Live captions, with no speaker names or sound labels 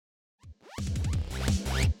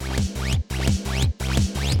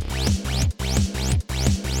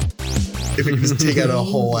if we can just take out a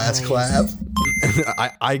whole ass clap.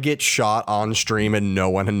 I get shot on stream and no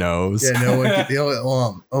one knows. Yeah, no one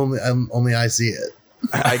can, only I see it.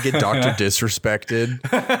 I get Dr. disrespected.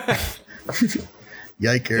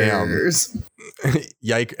 Yikers.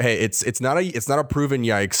 Yike. Hey, it's not a proven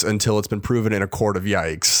yikes until it's been proven in a court of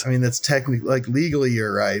yikes. I mean, that's technically, like, legally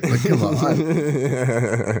you're right, but come on.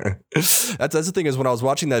 That's the thing is, when I was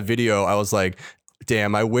watching that video, I was like,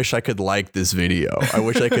 damn, I wish I could like this video. I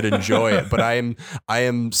wish I could enjoy it, but I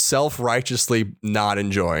am self-righteously not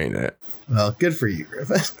enjoying it. Well, good for you,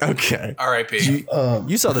 Griffin. Okay. R.I.P.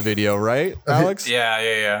 You saw the video, right, Alex?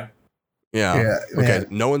 Yeah. Yeah. Okay. Man.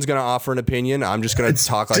 No one's gonna offer an opinion. I'm just gonna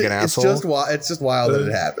talk like an asshole. It's just wild that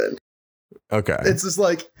it happened. Okay. It's just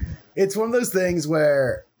like, it's one of those things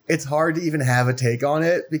where it's hard to even have a take on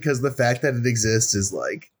it because the fact that it exists is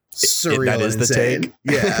like surreal. That is and the insane. take.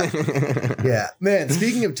 Yeah. Yeah. Man,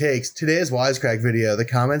 speaking of takes, today's Wisecrack video, the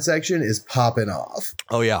comment section is popping off.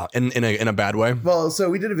 Oh yeah, in a bad way. Well, so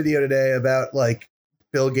we did a video today about like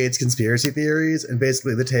Bill Gates conspiracy theories, and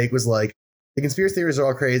basically the take was like, the conspiracy theories are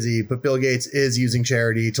all crazy, but Bill Gates is using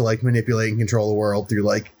charity to like manipulate and control the world through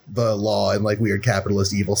like the law and like weird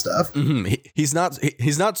capitalist evil stuff. Mm-hmm. He's not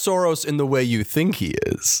Soros in the way you think he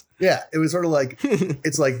is. Yeah, it was sort of like,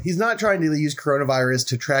 it's like he's not trying to use coronavirus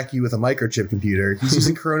to track you with a microchip computer. He's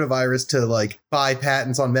using coronavirus to like buy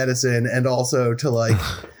patents on medicine and also to like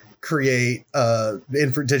create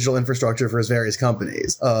digital infrastructure for his various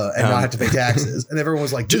companies and not have to pay taxes. And everyone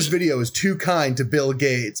was like, this video is too kind to Bill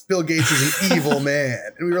Gates. Bill Gates is an evil man.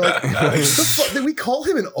 And we were like, what the fuck? Did we call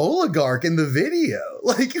him an oligarch in the video?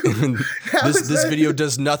 Like, this video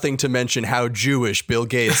does nothing to mention how Jewish Bill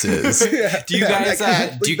Gates is. Yeah, Do you guys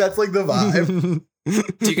that's like the vibe.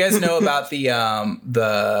 Do you guys know about the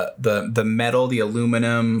metal, the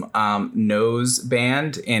aluminum nose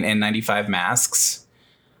band in N95 masks?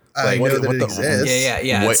 I know that it exists.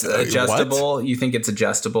 Yeah. Wait, it's adjustable. what? You think it's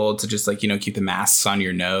adjustable to just like, keep the masks on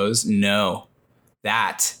your nose? No,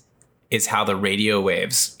 that is how the radio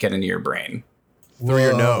waves get into your brain. Through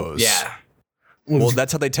your nose. Yeah. Well,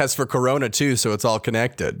 that's how they test for corona too, so it's all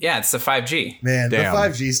connected. Yeah, it's the 5G. Man, Damn. the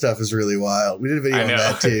 5G stuff is really wild. We did a video I on know.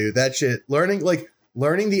 that too. That shit, learning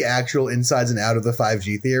the actual insides and out of the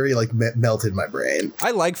 5G theory like melted my brain.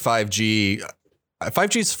 I like 5G.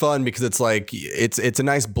 5G is fun because it's like it's a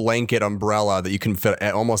nice blanket umbrella that you can fit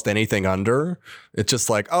almost anything under. It's just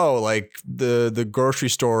like, oh, like the grocery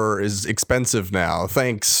store is expensive now.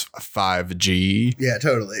 Thanks, 5G. Yeah,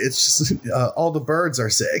 totally. It's just all the birds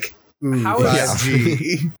are sick. Ooh, How is-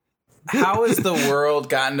 5G. How has the world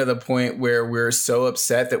gotten to the point where we're so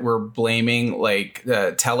upset that we're blaming like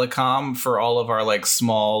telecom for all of our like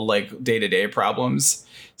small like day-to-day problems?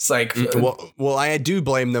 It's like, Well, I do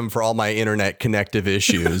blame them for all my internet connective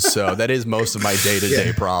issues. So that is most of my day-to-day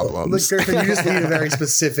Look, problems. Griffin, you just need a very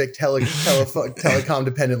specific telecom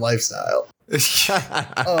dependent lifestyle.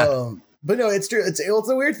 But no, it's true. It's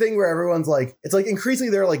a weird thing where everyone's like, it's like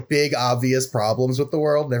increasingly there are like big obvious problems with the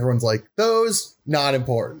world, and everyone's like, those not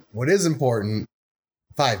important. What is important?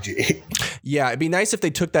 5G. Yeah, it'd be nice if they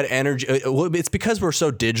took that energy. Well, it's because we're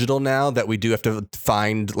so digital now that we do have to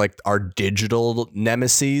find like our digital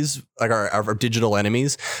nemesis, like our digital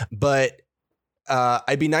enemies. But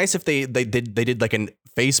it'd be nice if they did like an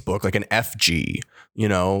Facebook, like an FG,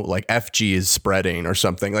 like FG is spreading or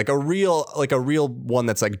something, like a real one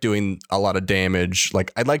that's like doing a lot of damage.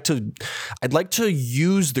 Like I'd like to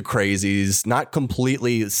use the crazies, not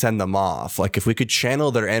completely send them off. Like if we could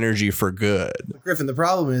channel their energy for good. Griffin, the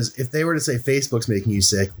problem is if they were to say Facebook's making you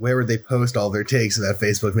sick, where would they post all their takes about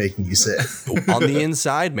Facebook making you sick? On the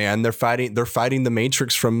inside, man, they're fighting the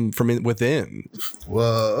Matrix from within.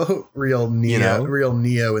 Whoa, real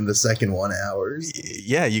Neo in the second 1 hours.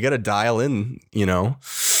 Yeah, you got to dial in,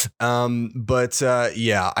 But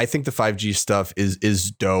I think the 5G stuff is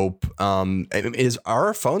dope. Is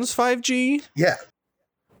our phones 5G? Yeah.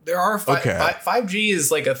 there are 5G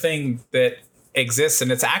is like a thing that exists,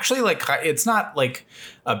 and it's actually like, it's not like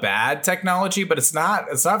a bad technology, but it's not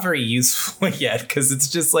very useful yet, because it's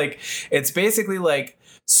just like, it's basically like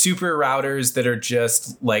super routers that are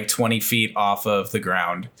just like 20 feet off of the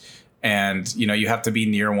ground. And, you have to be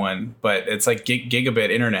near one, but it's like gigabit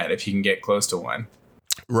internet if you can get close to one.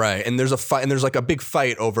 Right. And there's a fight, and there's like a big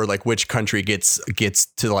fight over like which country gets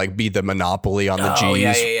to like be the monopoly on the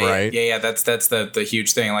G's. Yeah, right. Yeah. That's the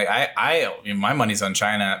huge thing. Like my money's on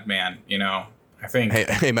China, man. I think.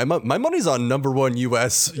 Hey, my money's on number one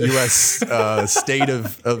U.S. state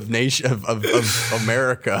of nation of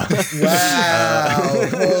America. Wow!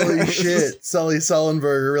 Holy shit! Sully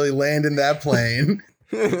Sullenberger really landing that plane.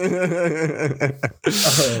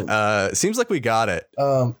 Seems like we got it.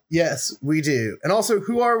 Yes, we do. And also,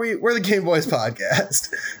 who are we? We're the Game Boys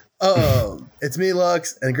podcast. It's me,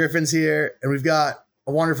 Lux, and Griffin's here, and we've got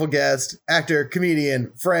a wonderful guest, actor,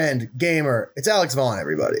 comedian, friend, gamer. It's Alex Vaughn,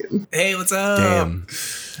 everybody. Hey, what's up? Damn.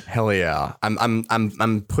 Hell yeah.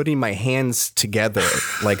 I'm putting my hands together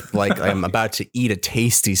like I'm about to eat a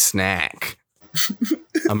tasty snack.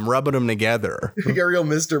 I'm rubbing them together. We got real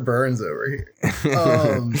Mr. Burns over here.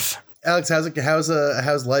 Alex,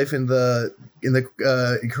 how's life in the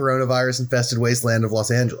coronavirus infested wasteland of Los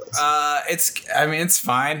Angeles? It's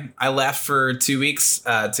fine. I left for 2 weeks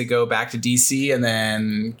to go back to DC and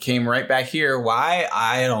then came right back here. Why?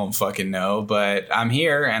 I don't fucking know, but I'm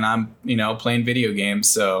here and I'm, playing video games.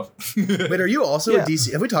 So wait, are you also a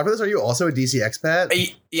DC? Have we talked about this? Are you also a DC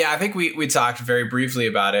expat? Yeah, I think we talked very briefly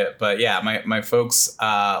about it, but yeah, my folks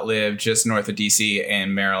live just north of DC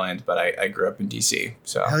in Maryland, but I grew up in DC.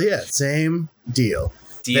 So hell yeah, same deal.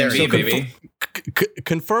 DMV, baby.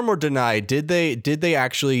 Confirm or deny? Did they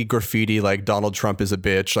actually graffiti like Donald Trump is a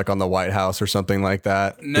bitch like on the White House or something like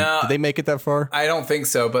that? No, did they make it that far? I don't think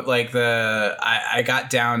so. But like I got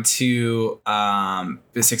down to the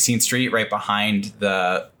 16th Street right behind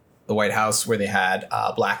the White House where they had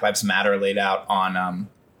Black Lives Matter laid out on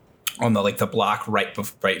the block right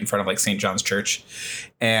in front of like St. John's Church,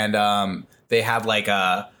 and they had like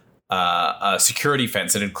a security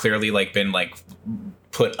fence that had clearly like been like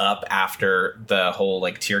put up after the whole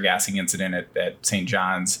like tear gassing incident at St.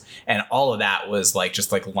 John's, and all of that was like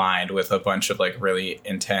just like lined with a bunch of like really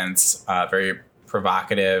intense, very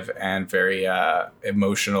provocative and very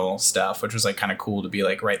emotional stuff, which was like kind of cool to be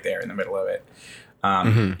like right there in the middle of it.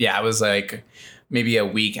 Yeah, it was like maybe a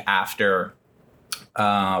week after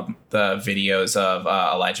the videos of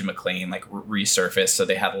Elijah McClain like resurfaced, so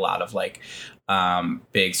they had a lot of like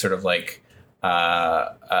big sort of like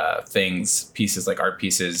pieces like art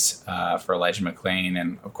pieces for Elijah McClain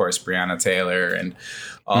and of course Breonna Taylor and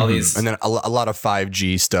all these, and then a lot of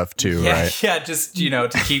 5G stuff too, right? Yeah, just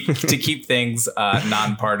to keep things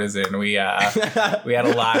nonpartisan. We had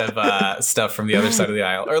a lot of stuff from the other side of the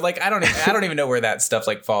aisle, or like I don't even know where that stuff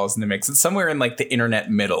like falls in the mix. It's somewhere in like the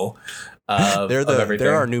internet middle.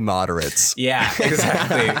 They're our new moderates. Yeah,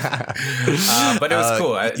 exactly. But it was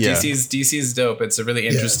cool. DC's dope. It's a really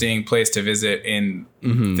interesting place to visit in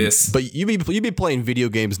this. But you be playing video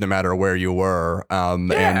games no matter where you were. And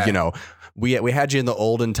we had you in the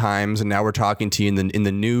olden times, and now we're talking to you in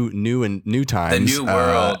the new times. The new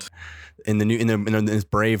world. In this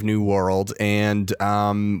brave new world. And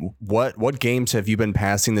what games have you been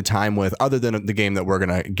passing the time with other than the game that we're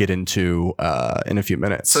gonna get into in a few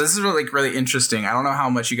minutes? So this is really interesting. I don't know how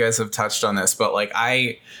much you guys have touched on this, but like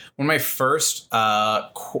one of my first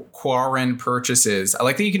Quarren purchases, I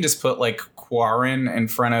like that you can just put like Quarren in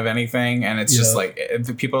front of anything, and it's just like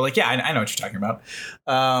people are like, yeah, I know what you're talking about.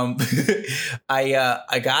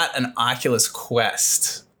 I got an Oculus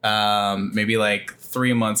Quest maybe like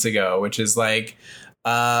 3 months ago, which is like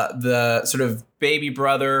the sort of baby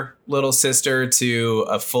brother, little sister to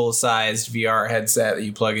a full-sized VR headset that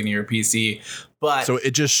you plug into your PC. But so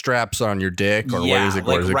it just straps on your dick, or where does it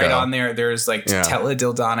right go? on there. There's like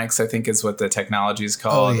teledildonics, I think is what the technology is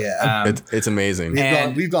called. Oh yeah, it's amazing.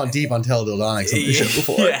 We've gone deep on teledildonics on the show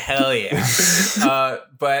before. Yeah, hell yeah.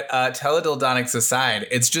 But teledildonics aside,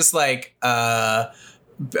 it's just like a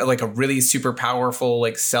really super powerful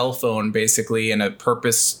like cell phone basically, and a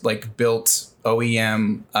purpose like built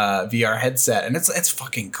OEM VR headset, and it's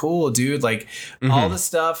fucking cool, dude. Like all the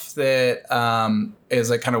stuff that is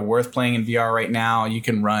like kind of worth playing in VR right now, you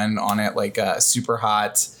can run on it. Like Super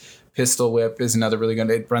Hot Pistol Whip is another really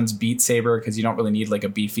good. It runs Beat Saber because you don't really need like a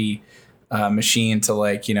beefy machine to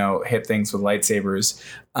like hit things with lightsabers,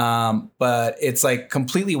 but it's like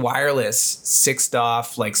completely wireless, sixed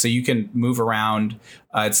off, like so you can move around.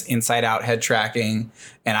 It's inside out head tracking,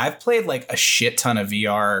 and I've played like a shit ton of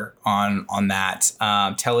VR on that.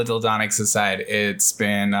 Teledildonics aside, it's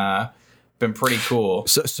been pretty cool.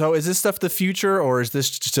 So is this stuff the future, or is this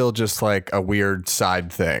still just like a weird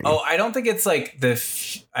side thing? Oh, I don't think it's like the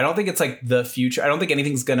future. I don't think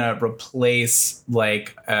anything's gonna replace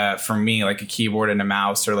like for me like a keyboard and a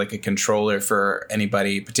mouse or like a controller for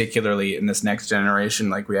anybody, particularly in this next generation.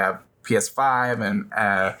 Like we have PS5 and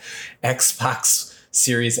Xbox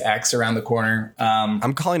Series X around the corner.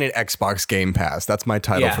 I'm calling it Xbox Game Pass. That's my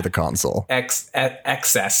title for the console.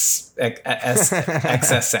 XSX.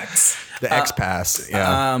 The X Pass.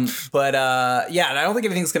 Yeah. And I don't think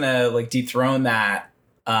anything's gonna like dethrone that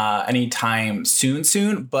anytime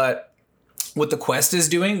soon. But what the Quest is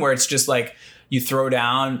doing, where it's just like you throw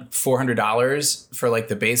down $400 for like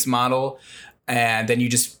the base model, and then you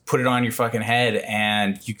just put it on your fucking head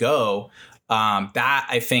and you go. That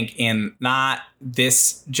I think in not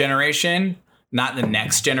this generation, not the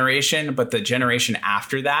next generation, but the generation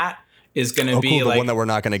after that is going to be the like one that we're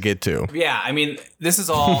not going to get to. Yeah, I mean, this is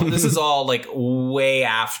all like way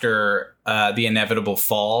after the inevitable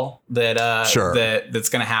fall that that's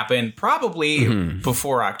going to happen, probably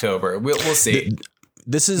before October. We'll see.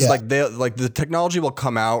 This is like the technology will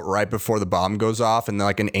come out right before the bomb goes off, and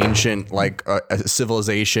like an ancient like a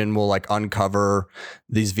civilization will like uncover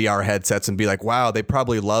these VR headsets and be like, wow, they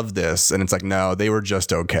probably love this. And it's like, no, they were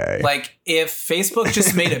just okay. Like if Facebook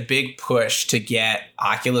just made a big push to get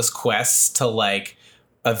Oculus Quests to like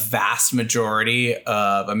a vast majority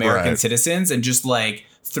of American citizens and just like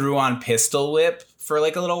threw on Pistol Whip for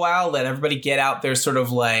like a little while, let everybody get out their sort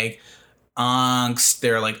of like angst,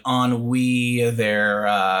 their like ennui,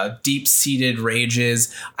 their deep-seated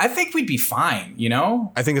rages, I think we'd be fine, you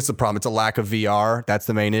know? I think it's the problem. It's a lack of VR. That's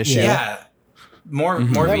the main issue. Yeah. More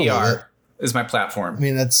VR is my platform. I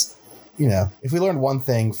mean, that's, you know, if we learned one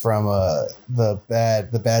thing from the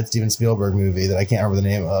bad Steven Spielberg movie that I can't remember the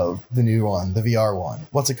name of, the new one, the VR one.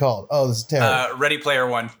 What's it called? Oh, this is terrible. Ready Player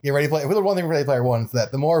One. Yeah, Ready Player. If we learned one thing from Ready Player One, it's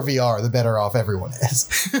that the more VR, the better off everyone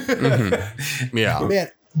is. Yeah. Man,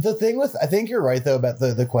 the thing with, I think you're right though about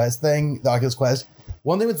the Quest thing, the Oculus Quest.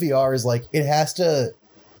 One thing with VR is like it has to.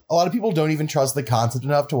 A lot of people don't even trust the concept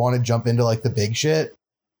enough to want to jump into like the big shit.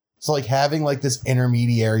 So like having like this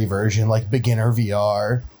intermediary version, like beginner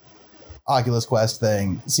VR, Oculus Quest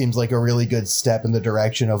thing seems like a really good step in the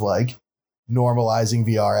direction of like normalizing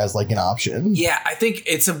VR as like an option. Yeah, I think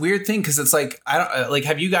it's a weird thing because it's like I don't like.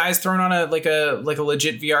 Have you guys thrown on a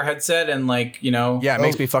legit VR headset and like, you know? Yeah, it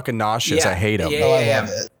makes me fucking nauseous. I hate them. Yeah, I love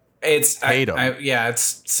it. Hate them. It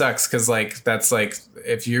sucks because like that's like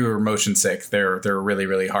if you're motion sick, they're really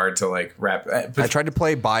really hard to like wrap. I tried to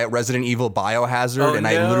play Resident Evil Biohazard, and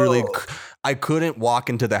I literally. I couldn't walk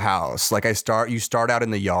into the house. Like you start out in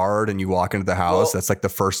the yard and you walk into the house. Well, that's like the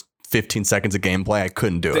first 15 seconds of gameplay. I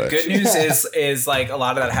couldn't do it. The good news is like a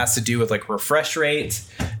lot of that has to do with like refresh rate,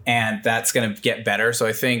 and that's going to get better. So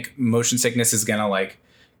I think motion sickness is going to like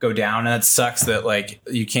go down, and it sucks that like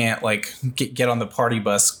you can't like get on the party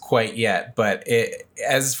bus quite yet. But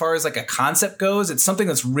as far as like a concept goes, it's something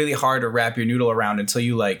that's really hard to wrap your noodle around until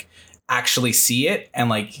you like actually see it, and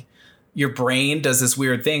like your brain does this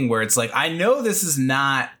weird thing where it's like, I know this is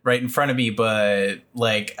not right in front of me, but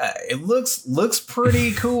like it looks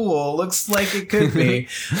pretty cool. Looks like it could be.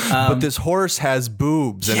 But this horse has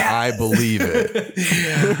boobs, and I believe it.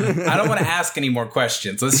 I don't want to ask any more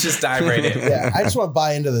questions. Let's just dive right in. Yeah, I just want to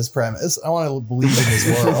buy into this premise. I want to believe in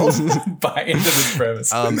this world. Buy into this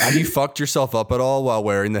premise. Have you fucked yourself up at all while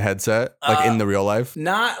wearing the headset, like in the real life?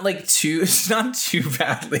 Not too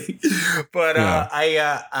badly, but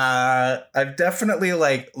I've definitely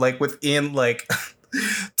like within like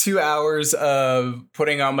 2 hours of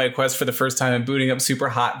putting on my Quest for the first time and booting up super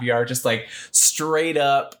hot VR, just like straight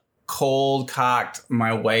up cold cocked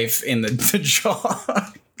my wife in the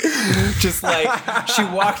jaw. Just like she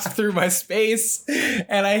walked through my space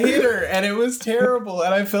and I hit her and it was terrible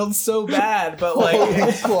and I felt so bad, but like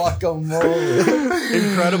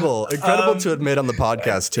incredible to admit on the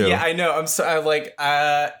podcast too. Yeah, I know. I'm like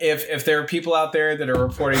if there are people out there that are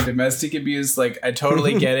reporting domestic abuse, like I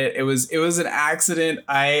totally get it. It was an accident.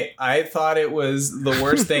 I thought it was the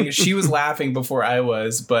worst thing. She was laughing before I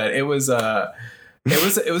was, but it was a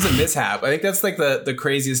mishap. I think that's like the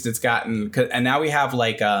craziest it's gotten. And now we have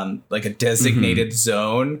like a designated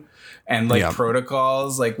zone and like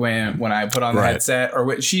protocols. Like when I put on the headset,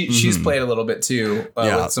 or she's played a little bit too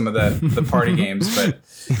with some of the party games. But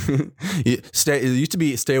it used to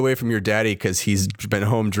be stay away from your daddy because he's been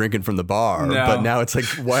home drinking from the bar. No. But now it's like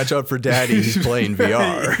watch out for daddy. He's playing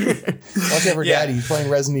VR. Watch out for daddy. He's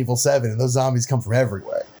playing Resident Evil 7, and those zombies come from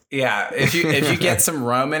everywhere. Yeah, if you get some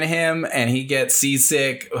rum in him and he gets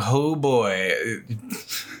seasick, oh boy.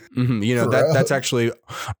 You know, that's actually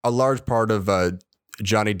a large part of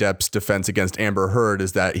Johnny Depp's defense against Amber Heard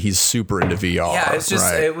is that he's super into VR. Yeah, it's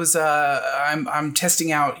just it was I'm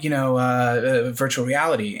testing out, you know, virtual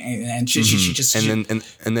reality, and she just and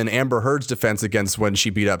then Amber Heard's defense against when she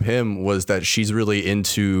beat up him was that she's really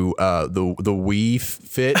into the Wii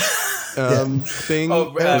Fit thing. Oh,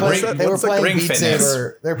 they were playing Beat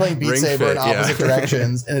Saber. They were playing Beat Saber in opposite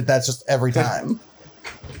directions, and that's just every time.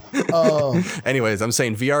 Anyways, I'm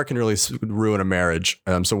saying VR can really ruin a marriage.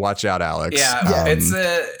 So watch out, Alex. Yeah,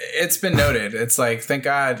 it's been noted. It's like, thank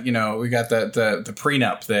God, you know, we got the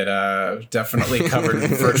prenup that definitely covered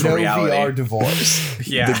virtual reality. VR divorce.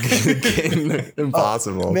 Yeah,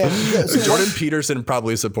 impossible. Man, Jordan Peterson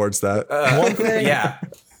probably supports that. One thing. Yeah.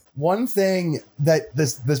 one thing that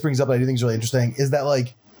this brings up that I do think is really interesting is that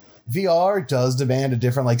like VR does demand a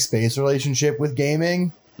different like space relationship with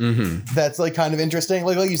gaming. Mm-hmm. That's like kind of interesting.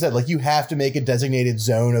 Like you said, like you have to make a designated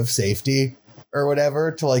zone of safety or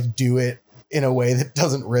whatever to like do it in a way that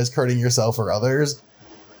doesn't risk hurting yourself or others.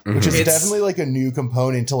 Which is definitely like a new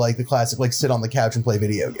component to like the classic, like sit on the couch and play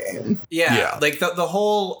video game. Yeah. Like the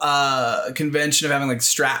whole convention of having like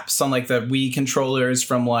straps on like the Wii controllers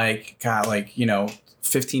from like, God, like,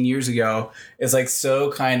 15 years ago is like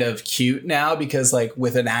so kind of cute now because like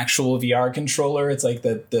with an actual VR controller, it's like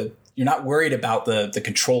the you're not worried about the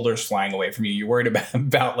controllers flying away from you. You're worried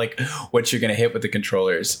about like what you're going to hit with the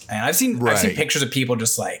controllers. And I've seen pictures of people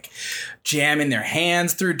just like jamming their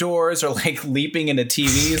hands through doors or like leaping into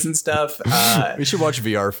TVs and stuff. We should watch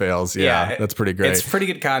VR fails. Yeah, that's pretty great. It's pretty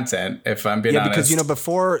good content if I'm being honest. Because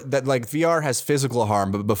before that, like VR has physical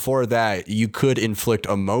harm, but before that, you could inflict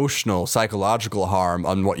emotional, psychological harm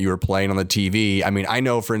on what you were playing on the TV. I mean, I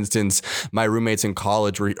know, for instance, my roommates in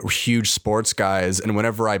college were huge sports guys, and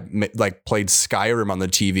whenever I like played Skyrim on the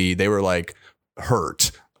TV, they were like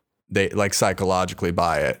hurt. They like psychologically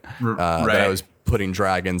by it. That I was putting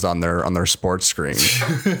dragons on their sports screen.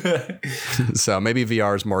 So maybe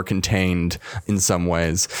VR is more contained in some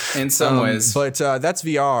ways. But that's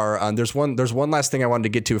VR. There's one last thing I wanted to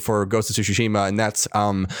get to for Ghost of Tsushima, and that's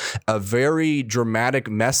a very dramatic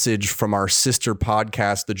message from our sister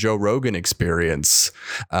podcast, The Joe Rogan Experience,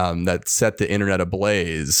 that set the internet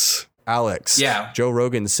ablaze. Alex, Joe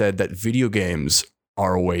Rogan said that video games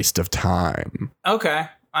are a waste of time. Okay.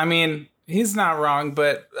 I mean, he's not wrong,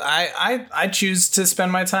 but I choose to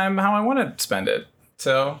spend my time how I want to spend it.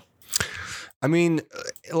 So, I mean,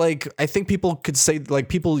 like, I think people could say, like,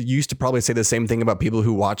 people used to probably say the same thing about people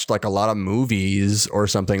who watched like a lot of movies or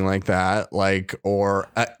something like that. Like, or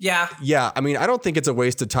yeah. I mean, I don't think it's a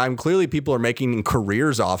waste of time. Clearly, people are making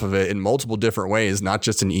careers off of it in multiple different ways, not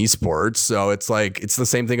just in esports. So it's like, it's the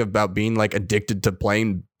same thing about being like addicted to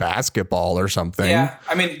playing basketball or something. Yeah.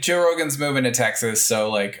 I mean, Joe Rogan's moving to Texas.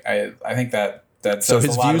 So like, I think that says so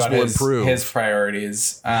his a lot views about will improve. His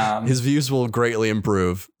priorities. His views will greatly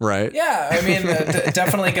improve, right? Yeah, I mean,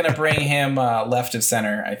 definitely going to bring him left of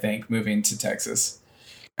center, I think, moving to Texas.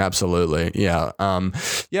 Absolutely. Yeah.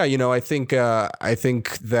 I think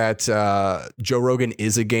that Joe Rogan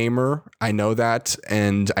is a gamer. I know that.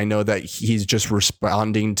 And I know that he's just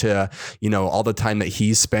responding to, all the time that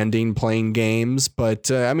he's spending playing games. But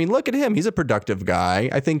I mean, look at him. He's a productive guy.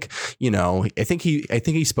 I think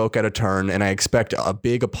he spoke out of turn, and I expect a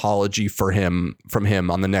big apology from him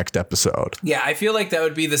on the next episode. Yeah, I feel like that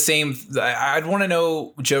would be the same. I'd want to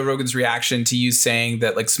know Joe Rogan's reaction to you saying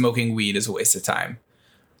that like smoking weed is a waste of time.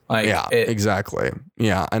 Like, exactly.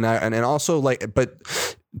 Yeah. And also like, but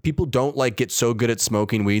people don't like get so good at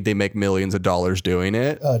smoking weed. They make millions of dollars doing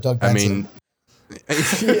it. Doug Benson. I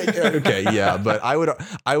mean, okay. Yeah. But I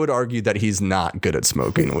would argue that he's not good at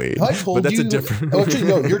smoking weed. Have I told but that's you, a different. Actually,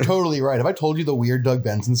 no, you're totally right. Have I told you the weird Doug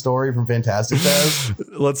Benson story from Fantastic Fest?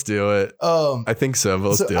 Let's do it. I think so. But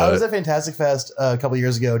let's do it. I was at Fantastic Fest a couple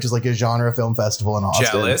years ago, which is like a genre film festival in Austin.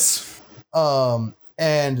 Jealous.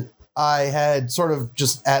 And I had sort of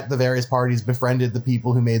just at the various parties befriended the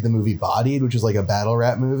people who made the movie Bodied, which is like a battle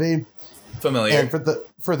rap movie. Familiar. And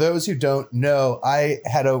for those who don't know, I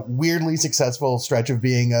had a weirdly successful stretch of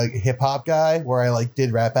being a hip hop guy where I like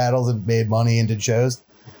did rap battles and made money and did shows.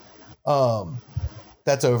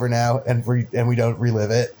 That's over now, and we don't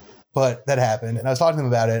relive it. But that happened, and I was talking to them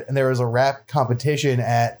about it, and there was a rap competition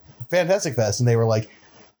at Fantastic Fest, and they were like,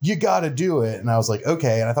 you got to do it. And I was like,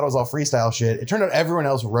 okay. And I thought it was all freestyle shit. It turned out everyone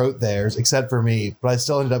else wrote theirs except for me, but I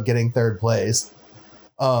still ended up getting third place.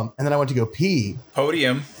 And then I went to go pee.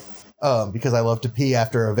 Podium. Because I love to pee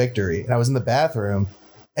after a victory. And I was in the bathroom,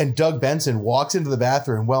 and Doug Benson walks into the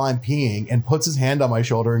bathroom while I'm peeing and puts his hand on my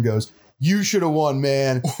shoulder and goes, you should have won,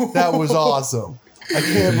 man. That was awesome. I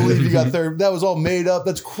can't believe you got third. That was all made up.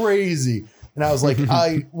 That's crazy. And I was like,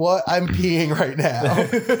 I'm peeing right now.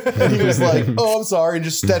 And he was like, oh, I'm sorry. And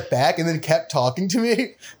just stepped back and then kept talking to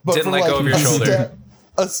me. But didn't let go of your shoulder.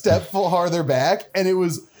 A step farther back. And it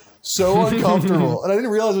was so uncomfortable. And I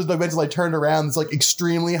didn't realize it was Doug Benson. I turned around. This like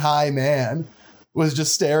extremely high man was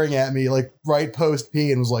just staring at me like right post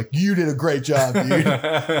pee and was like, you did a great job, dude.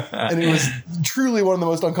 And it was truly one of the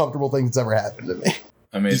most uncomfortable things that's ever happened to me.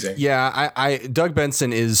 Amazing. Yeah, I Doug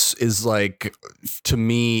Benson is like, to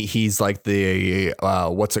me, he's like the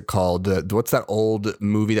what's it called? What's that old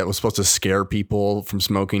movie that was supposed to scare people from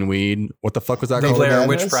smoking weed? What the fuck was that called? The Blair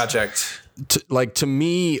Witch Project. to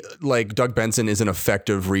me, like Doug Benson is an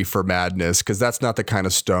effective reefer madness because that's not the kind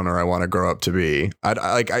of stoner I want to grow up to be.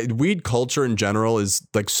 Weed culture in general is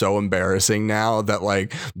like so embarrassing now that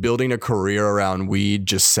like building a career around weed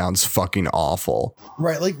just sounds fucking awful.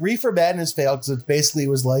 Right, like Reefer Madness failed because it basically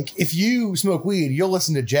was like, if you smoke weed, you'll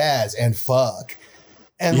listen to jazz and fuck.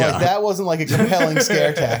 And like that wasn't like a compelling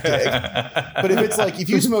scare tactic. But if it's like, if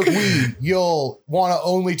you smoke weed, you'll want to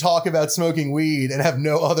only talk about smoking weed and have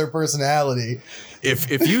no other personality.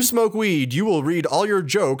 If you smoke weed, you will read all your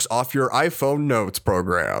jokes off your iPhone notes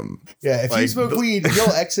program. Yeah, if you smoke weed,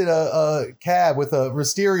 you'll exit a cab with a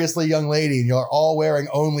mysteriously young lady and you're all wearing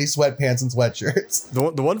only sweatpants and sweatshirts.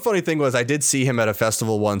 The one funny thing was I did see him at a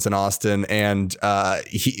festival once in Austin, and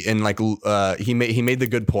he made the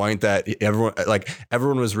good point that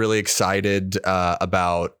everyone was really excited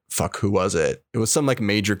about. Fuck, who was it? It was some like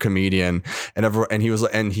major comedian, and he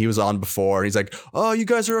was on before, and he's like, "Oh, you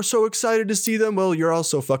guys are so excited to see them. Well, you're all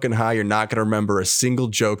so fucking high, you're not gonna remember a single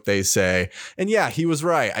joke they say." And yeah, he was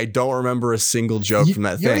right. I don't remember a single joke from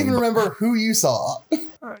that thing. You don't even remember who you saw.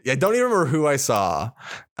 Yeah, I don't even remember who I saw.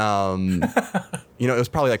 It was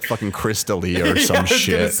probably like fucking Chris D'Elia or some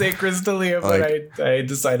shit. I was gonna say Chris D'Elia, but I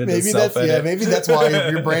decided to self-edit. Maybe that's why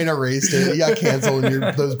your brain erased it. You got canceled,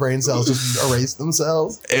 and those brain cells just erased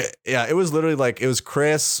themselves. It was literally like it was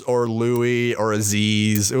Chris or Louis or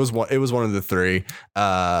Aziz. It was one of the three.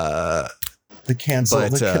 The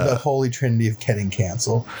holy trinity of getting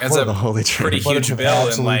canceled. That's a holy pretty huge bill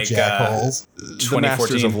in like the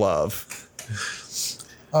Masters of Love.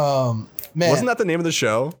 Man. Wasn't that the name of the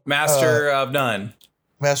show? Master of None.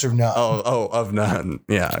 Master of None. Oh, of None.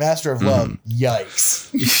 Yeah. Master of Love.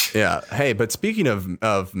 Yikes. Yeah. Hey, but speaking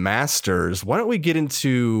of masters, why don't we get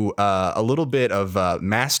into a little bit of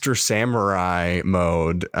Master Samurai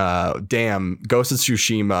mode? Damn, Ghost of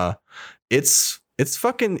Tsushima. It's a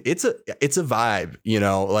vibe,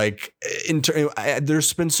 like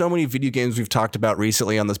there's been so many video games we've talked about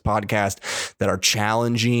recently on this podcast that are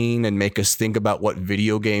challenging and make us think about what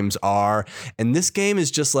video games are. And this game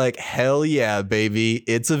is just like, hell yeah, baby.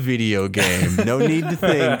 It's a video game. No need to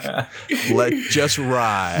think. Just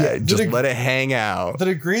ride. Yeah, let it hang out. The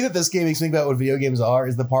degree that this game makes me think about what video games are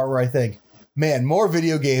is the part where I think, man, more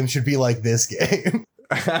video games should be like this game.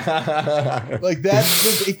 Like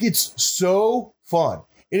it's so fun.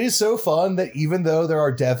 It is so fun that even though there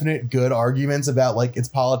are definite good arguments about like its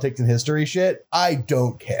politics and history shit, I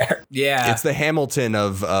don't care. Yeah, it's the Hamilton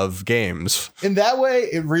of games. In that way,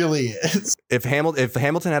 it really is. If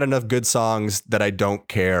Hamilton had enough good songs that I don't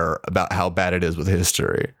care about how bad it is with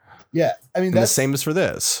history. Yeah, I mean, that's the same as for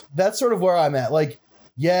this. That's sort of where I'm at. Like,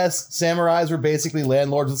 yes, samurais were basically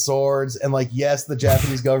landlords with swords, and like, yes, the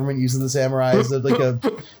Japanese government uses the samurais as like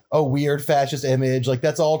a weird fascist image. Like,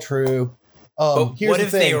 that's all true. But what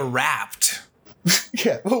if they rapped?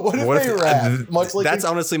 Yeah, but what if they rapped? Much like that's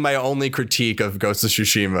honestly my only critique of Ghost of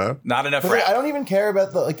Tsushima. Not enough rap. I don't even care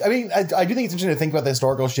about I do think it's interesting to think about the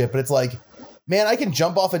historical shit, but it's like, man, I can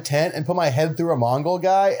jump off a tent and put my head through a Mongol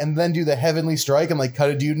guy and then do the heavenly strike and like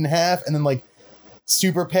cut a dude in half and then like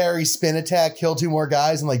super parry, spin attack, kill two more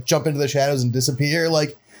guys and like jump into the shadows and disappear.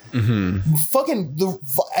 Like, fucking,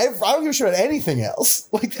 I don't give a shit about anything else.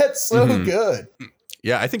 Like, that's so good.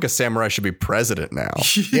 Yeah, I think a samurai should be president now.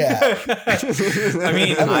 Yeah. I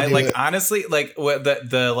mean, honestly, like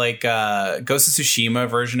the Ghost of Tsushima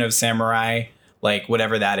version of samurai, like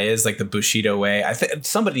whatever that is, like the Bushido way. I think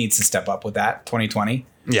somebody needs to step up with that. 2020.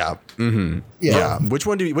 Yeah. Mm-hmm. Yeah. Which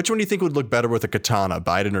one do you think would look better with a katana,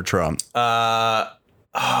 Biden or Trump? I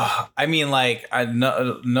mean, like,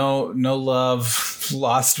 no love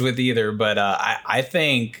lost with either, but I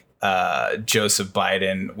think Joseph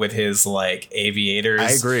Biden with his like aviators.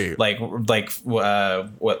 I agree. Like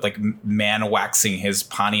man waxing his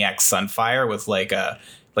Pontiac Sunfire with like a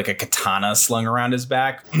katana slung around his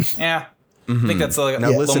back. Yeah. I think that's a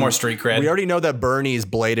little more street cred. We already know that Bernie's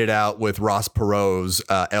bladed out with Ross Perot's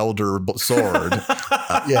Elder sword.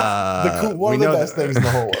 One of the best things in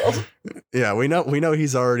the whole world. Yeah, we know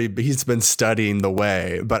he's been studying the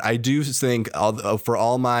way, but I do think for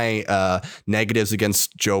all my negatives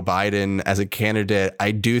against Joe Biden as a candidate,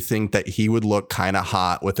 I do think that he would look kind of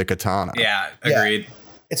hot with a katana. Yeah, agreed. Yeah.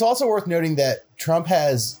 It's also worth noting that Trump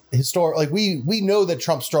has we know that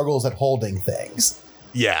Trump struggles at holding things.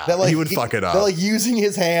 Yeah, that, like, he would fuck it up. That, like, using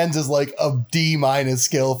his hands is like a D-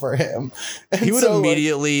 skill for him. And he would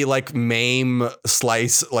immediately like maim,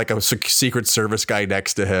 slice like a Secret Service guy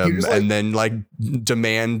next to him, and then like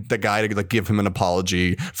demand the guy to like give him an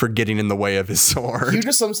apology for getting in the way of his sword. You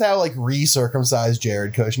just somehow like recircumcise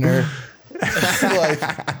Jared Kushner.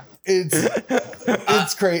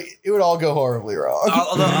 It's great. It would all go horribly wrong.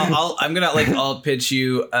 Although I'll pitch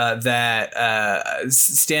you that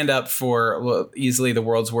stand up for easily the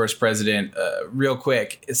world's worst president real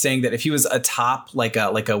quick, saying that if he was atop like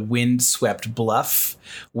a windswept bluff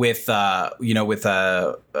with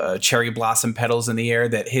cherry blossom petals in the air,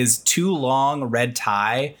 that his too long red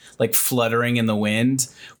tie like fluttering in the wind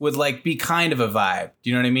would like be kind of a vibe.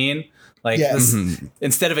 Do you know what I mean? Like this,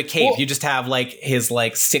 instead of a cape, you just have like his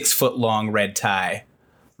like 6 foot long red tie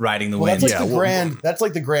riding the wind. That's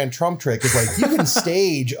like the grand Trump trick. Is like you can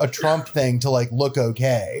stage a Trump thing to like look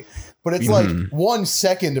okay, but it's like 1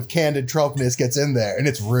 second of candid Trumpness gets in there and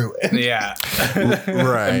it's ruined. Yeah,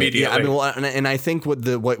 right. Immediately. Yeah, I mean, and I think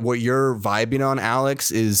what you're vibing on, Alex,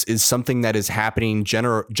 is something that is happening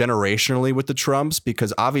generationally with the Trumps,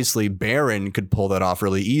 because obviously Barron could pull that off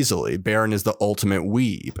really easily. Barron is the ultimate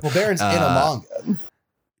weeb. Well, Barron's in a manga.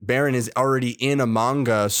 Barron is already in a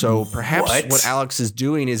manga, so perhaps what Alex is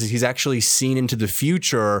doing is he's actually seen into the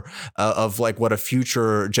future of like what a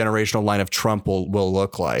future generational line of Trump will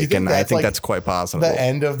look like, and I think like that's quite possible. The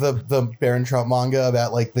end of the Barron Trump manga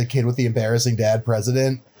about like the kid with the embarrassing dad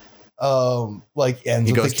president. Like ends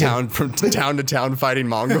he with goes the kid, town from town to town fighting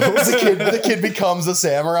Mongols. the kid becomes a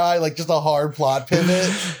samurai, like just a hard plot pivot.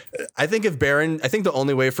 I think the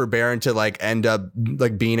only way for Barron to like end up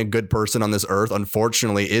like being a good person on this earth,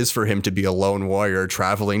 unfortunately, is for him to be a lone warrior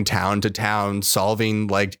traveling town to town, solving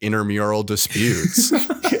like intramural disputes.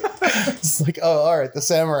 It's like, oh, all right, the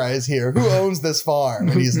samurai is here. Who owns this farm?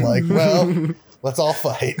 And he's like, well, let's all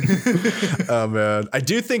fight. Oh man, I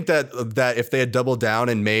do think that if they had doubled down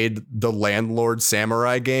and made the Landlord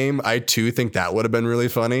Samurai game, I too think that would have been really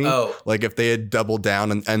funny. Oh, like if they had doubled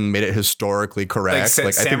down and made it historically correct.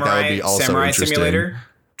 Like I think that would be also Samurai interesting. Simulator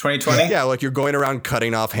 2020. Yeah, like you're going around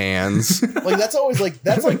cutting off hands. Like that's always like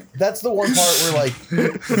that's the one part where like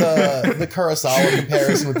the Kurosawa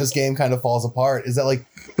comparison with this game kind of falls apart. Is that like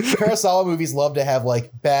Kurosawa movies love to have like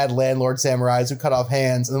bad landlord samurais who cut off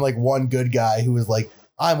hands, and then like one good guy who is like,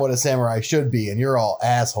 I'm what a samurai should be, and you're all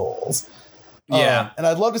assholes. Yeah. And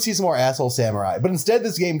I'd love to see some more asshole samurai, but instead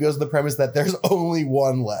this game goes to the premise that there's only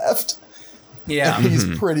one left. Yeah. And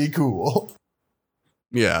he's pretty cool.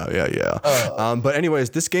 Yeah. But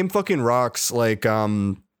anyways, this game fucking rocks. Like,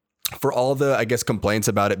 for all the, I guess, complaints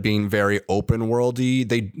about it being very open worldy,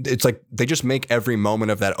 it's like they just make every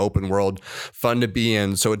moment of that open world fun to be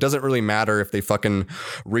in. So it doesn't really matter if they fucking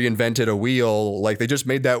reinvented a wheel. Like they just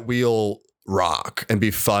made that wheel rock and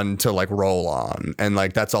be fun to like roll on. And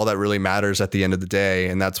like that's all that really matters at the end of the day.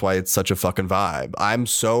 And that's why it's such a fucking vibe.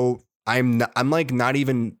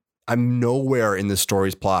 I'm nowhere in the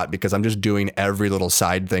story's plot because I'm just doing every little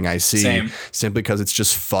side thing I see. Simply because it's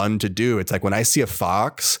just fun to do. It's like when I see a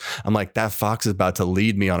fox, I'm like, that fox is about to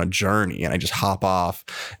lead me on a journey, and I just hop off.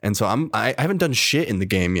 And so I haven't done shit in the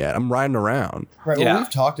game yet. I'm riding around. Right. Well, we've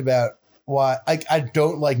talked about why I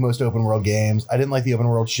don't like most open world games. I didn't like the open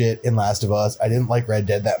world shit in Last of Us. I didn't like Red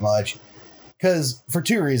Dead that much because for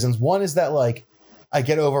two reasons. One is that like I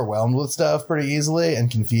get overwhelmed with stuff pretty easily and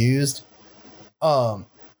confused.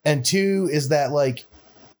 And two is that like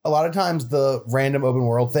a lot of times the random open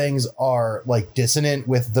world things are like dissonant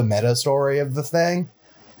with the meta story of the thing.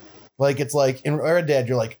 Like it's like in Red Dead,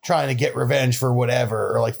 you're like trying to get revenge for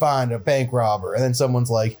whatever, or like find a bank robber. And then someone's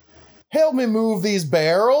like, help me move these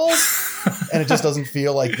barrels. And it just doesn't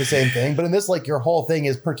feel like the same thing. But in this, like your whole thing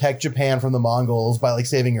is protect Japan from the Mongols by like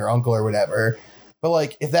saving your uncle or whatever. But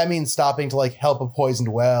like, if that means stopping to like help a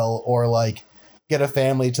poisoned well, or like get a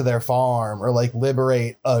family to their farm, or like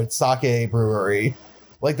liberate a sake brewery,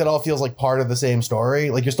 like that all feels like part of the same story.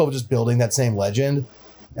 Like you're still just building that same legend.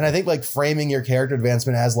 And I think like framing your character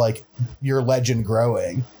advancement as like your legend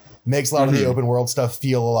growing makes a lot of the open world stuff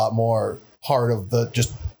feel a lot more part of the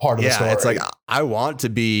story. It's like I want to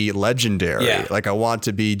be legendary. Yeah. Like I want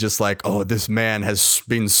to be just like, oh, this man has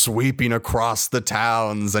been sweeping across the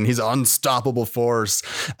towns and he's unstoppable force.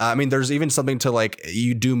 I mean, there's even something to like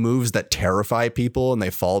you do moves that terrify people and they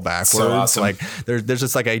fall backwards. So awesome. Like there's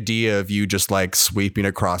this like idea of you just like sweeping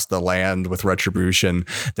across the land with retribution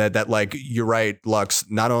that like you're right, Lux,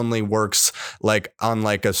 not only works like on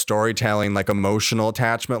like a storytelling, like emotional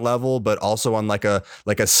attachment level, but also on like a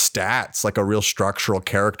stats, like a real structural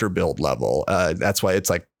character build level. That's why it's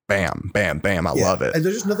like bam, bam, bam. I love it. And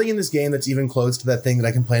there's just nothing in this game that's even close to that thing that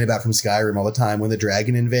I complain about from Skyrim all the time when the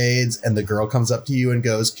dragon invades and the girl comes up to you and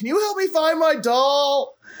goes, can you help me find my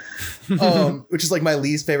doll? Which is like my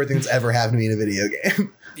least favorite thing that's ever happened to me in a video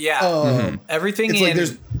game. Yeah. Everything it's like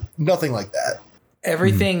there's nothing like that.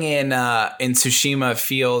 Everything in Tsushima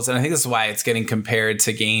feels, and I think this is why it's getting compared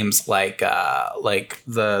to games like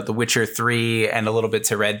the Witcher 3 and a little bit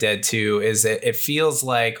to Red Dead 2, is it feels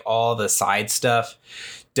like all the side stuff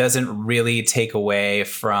doesn't really take away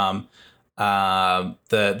from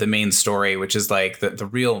the main story, which is like the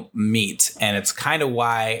real meat. And it's kind of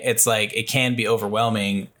why it's like it can be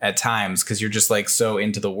overwhelming at times, because you're just like so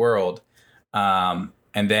into the world, and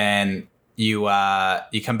then you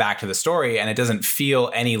come back to the story and it doesn't feel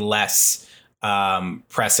any less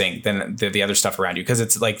pressing than the other stuff around you, because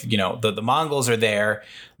it's like, you know, the Mongols are there,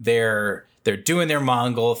 they're doing their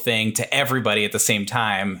Mongol thing to everybody at the same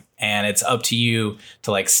time, and it's up to you to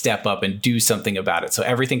like step up and do something about it. So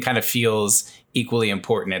everything kind of feels equally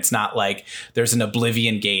important. It's not like there's an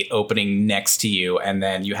Oblivion gate opening next to you and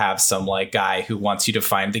then you have some like guy who wants you to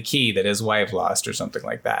find the key that his wife lost or something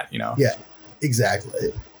like that, you know? Yeah,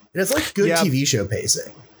 exactly. And it's like good TV show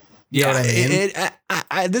pacing. You know what I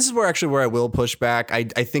mean? This is where I will push back. I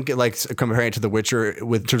think it, like, comparing it to The Witcher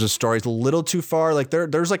with terms of stories, a little too far. Like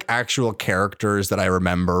there's like actual characters that I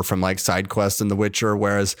remember from like side quests in The Witcher,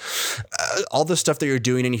 whereas all the stuff that you're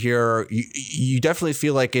doing in here, you definitely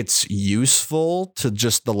feel like it's useful to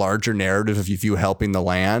just the larger narrative of you helping the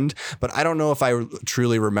land. But I don't know if I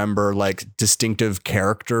truly remember like distinctive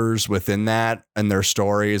characters within that and their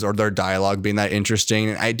stories or their dialogue being that interesting.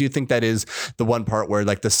 And I do think that is the one part where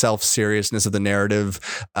like the self-seriousness of the narrative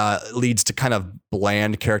leads to kind of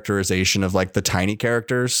bland characterization of like the tiny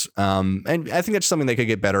characters. And I think that's something they could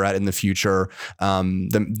get better at in the future.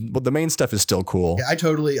 The main stuff is still cool. Yeah, I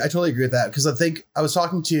totally agree with that, because I think I was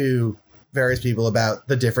talking to various people about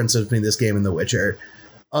the differences between this game and The Witcher.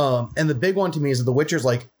 And the big one to me is that The Witcher is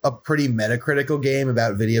like a pretty metacritical game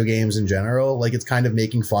about video games in general. Like, it's kind of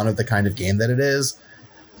making fun of the kind of game that it is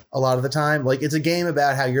a lot of the time. Like, it's a game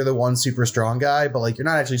about how you're the one super strong guy, but like you're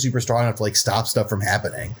not actually super strong enough to like stop stuff from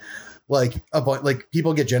happening. Like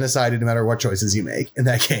people get genocided no matter what choices you make in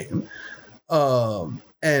that game.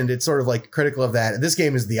 And it's sort of like critical of that. And this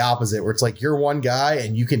game is the opposite, where it's like you're one guy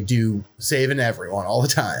and you can do saving everyone all the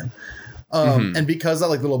time. And because that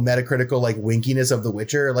like little metacritical like winkiness of The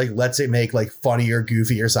Witcher like lets it make like funnier,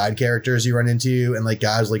 goofier side characters you run into, and like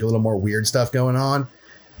guys like a little more weird stuff going on.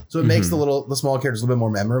 So it makes the small characters a little bit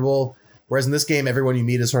more memorable. Whereas in this game, everyone you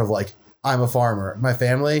meet is sort of like, I'm a farmer. My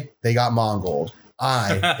family, they got Mongoled.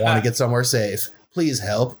 I want to get somewhere safe. Please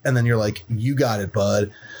help. And then you're like, you got it,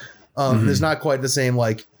 bud. There's not quite the same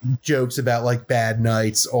like jokes about like bad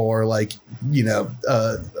nights or like, you know,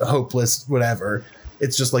 hopeless, whatever.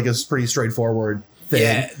 It's just like a pretty straightforward thing.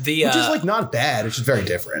 Yeah, which is like not bad. It's just very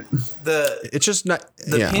different. It's just not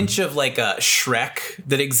the pinch of like a Shrek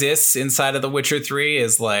that exists inside of The Witcher 3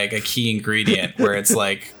 is like a key ingredient where it's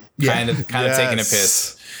like kind of taking a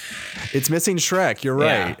piss. It's missing Shrek. You're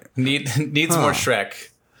right. Needs more Shrek.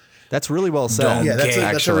 That's really well said. Yeah,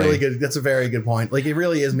 that's a really good. That's a very good point. Like, it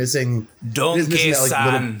really is missing.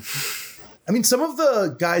 Donkey-san. I mean, some of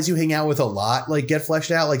the guys you hang out with a lot like get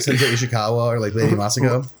fleshed out, like Sensei Ishikawa or like Lady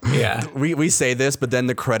Masako. Yeah, we say this, but then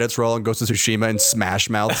the credits roll and goes to Tsushima and Smash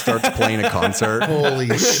Mouth starts playing a concert. Holy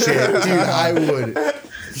shit, dude! I would.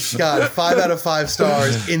 God, 5 out of 5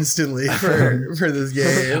 stars instantly for this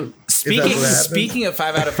game. Speaking of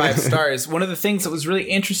 5 out of 5 stars, one of the things that was really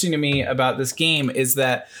interesting to me about this game is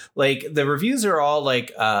that like the reviews are all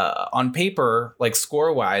like on paper, like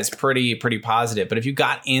score wise, pretty positive. But if you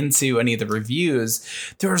got into any of the reviews,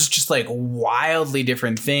 there was just like wildly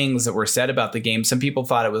different things that were said about the game. Some people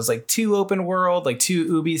thought it was like too open world, like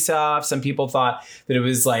too Ubisoft. Some people thought that it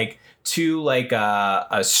was like too like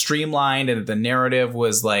a streamlined, and the narrative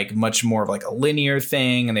was like much more of like a linear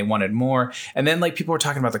thing, and they wanted more. And then like people were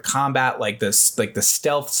talking about the combat, like this, like the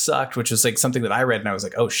stealth sucked, which was like something that I read and I was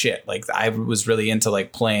like, oh shit, like I was really into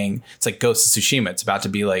like playing. It's like Ghost of Tsushima. It's about to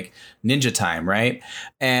be like ninja time, right?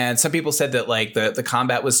 And some people said that like the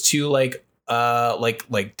combat was too like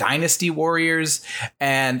Dynasty Warriors,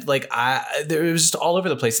 and like it was just all over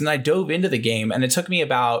the place. And I dove into the game, and it took me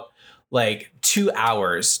about like 2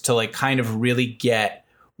 hours to like kind of really get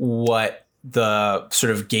what the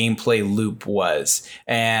sort of gameplay loop was.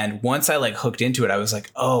 And once I like hooked into it, I was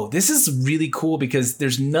like, oh, this is really cool, because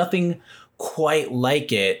there's nothing quite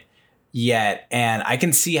like it yet. And I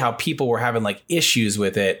can see how people were having like issues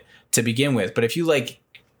with it to begin with. But if you like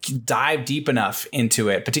dive deep enough into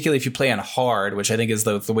it, particularly if you play on hard, which I think is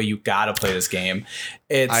the way you gotta play this game.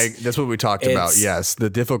 That's what we talked about. Yes, the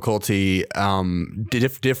difficulty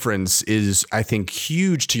difference is, I think,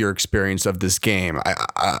 huge to your experience of this game.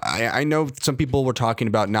 I know some people were talking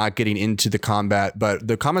about not getting into the combat, but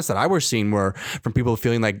the comments that I was seeing were from people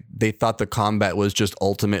feeling like they thought the combat was just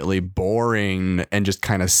ultimately boring and just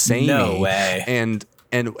kind of samey. No way.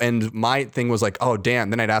 And my thing was like, oh, damn.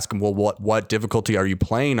 Then I'd ask them, well, what difficulty are you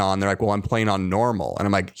playing on? They're like, well, I'm playing on normal. And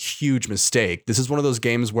I'm like, huge mistake. This is one of those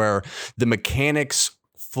games where the mechanics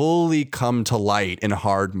fully come to light in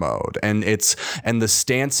hard mode, and the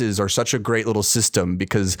stances are such a great little system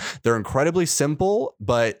because they're incredibly simple,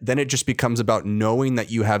 but then it just becomes about knowing that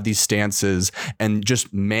you have these stances and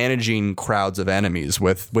just managing crowds of enemies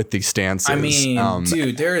with these stances. I mean,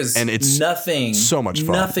 dude, there is nothing so much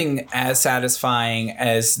fun, nothing as satisfying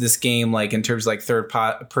as this game, like in terms of like third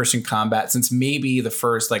person combat, since maybe the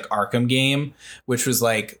first like Arkham game, which was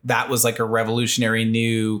like that was like a revolutionary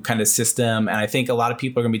new kind of system, and I think a lot of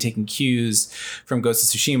people are going to be taking cues from Ghost of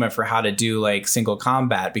Tsushima for how to do like single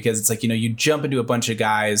combat, because it's like, you jump into a bunch of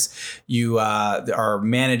guys, you are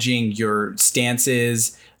managing your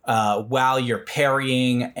stances while you're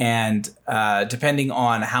parrying, and depending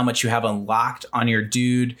on how much you have unlocked on your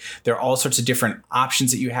dude, there are all sorts of different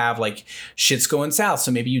options that you have, like shit's going south,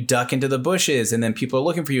 so maybe you duck into the bushes and then people are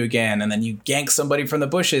looking for you again, and then you gank somebody from the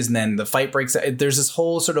bushes and then the fight breaks out. There's this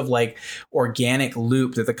whole sort of like organic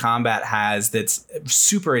loop that the combat has that's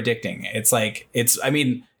super addicting. It's like it's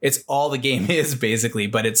all the game is basically,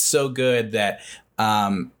 but it's so good that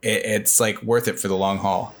it's like worth it for the long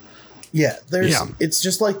haul. Yeah, it's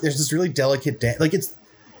just like there's this really delicate like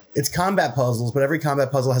it's combat puzzles, but every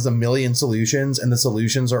combat puzzle has a million solutions, and the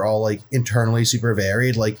solutions are all like internally super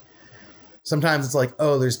varied. Like sometimes it's like,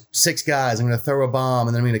 oh, there's 6 guys, I'm going to throw a bomb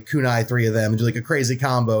and then I'm going to kunai 3 of them and do like a crazy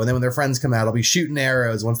combo, and then when their friends come out, I'll be shooting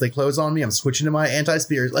arrows. Once they close on me, I'm switching to my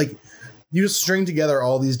anti-spears. Like you just string together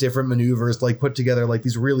all these different maneuvers to like put together like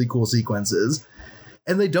these really cool sequences.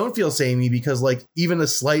 And they don't feel samey because like even a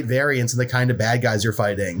slight variance in the kind of bad guys you're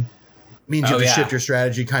fighting means you have to shift your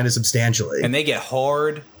strategy kind of substantially. And they get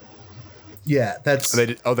hard. Yeah, that's... They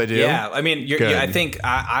do? Yeah, I mean, I think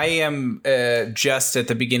I am just at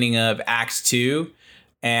the beginning of Act 2,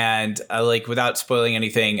 and like without spoiling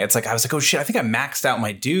anything, it's like I was like, oh shit, I think I maxed out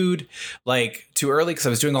my dude like too early because I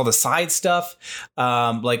was doing all the side stuff.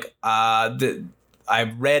 I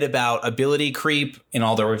read about ability creep in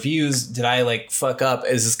all the reviews. Did I like fuck up?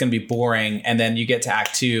 Is this going to be boring? And then you get to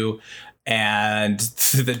Act 2 and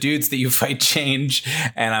the dudes that you fight change,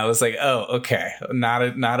 and I was like, oh, okay,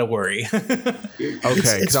 not a worry. Okay,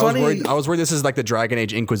 because I was worried this is like the Dragon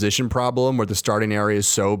Age Inquisition problem, where the starting area is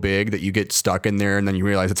so big that you get stuck in there, and then you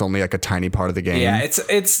realize it's only like a tiny part of the game. Yeah,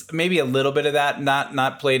 it's maybe a little bit of that.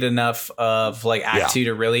 Not played enough of like Act 2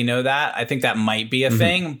 to really know that. I think that might be a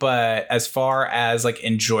thing, but as far as like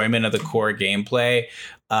enjoyment of the core gameplay,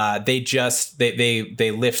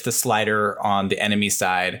 they lift the slider on the enemy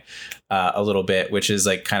side a little bit, which is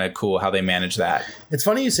like kind of cool how they manage that. It's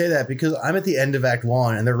funny you say that because I'm at the end of Act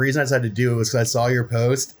 1, and the reason I decided to do it was because I saw your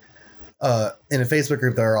post in a Facebook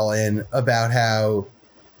group they're all in about how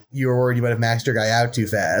you were worried you might have maxed your guy out too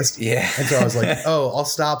fast. Yeah. And so I was like, oh, I'll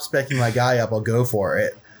stop speccing my guy up. I'll go for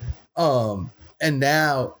it. And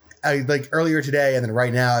now, I like earlier today and then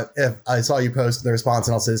right now, if I saw you post the response,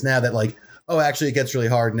 and I'll say this now that like, oh, actually, it gets really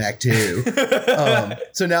hard in Act 2.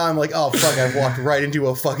 So now I'm like, oh, fuck, I've walked right into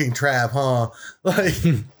a fucking trap, huh? Like,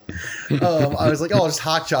 I was like, oh, I'll just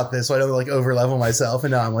hotshot this so I don't like over-level myself.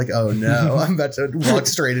 And now I'm like, oh, no, I'm about to walk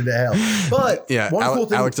straight into hell. But yeah, cool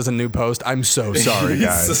thing, Alex does a new post. I'm so sorry,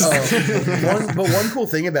 guys. One cool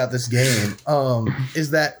thing about this game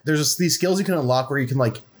is that there's these skills you can unlock where you can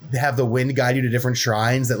like have the wind guide you to different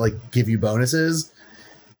shrines that like give you bonuses.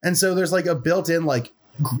 And so there's like a built-in like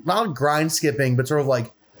not grind skipping, but sort of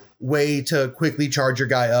like way to quickly charge your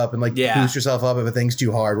guy up and like boost yourself up if a thing's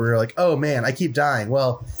too hard, where you're like, oh man, I keep dying.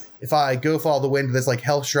 Well, if I go follow the wind to this like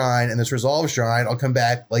health shrine and this resolve shrine, I'll come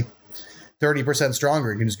back like 30%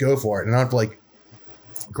 stronger and can just go for it. And I don't have to like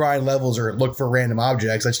grind levels or look for random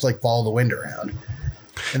objects. I just like follow the wind around.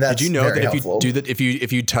 And that's Did you know that helpful. if you do that,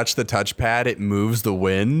 if you touch the touchpad, it moves the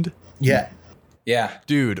wind? Yeah. Yeah.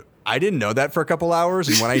 Dude, I didn't know that for a couple hours,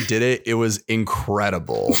 and when I did it, it was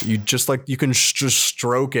incredible. You just like you can just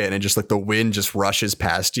stroke it, and just like the wind just rushes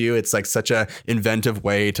past you. It's like such a inventive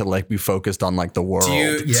way to like be focused on like the world. Do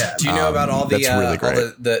you know about all the really great.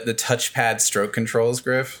 all the touchpad stroke controls,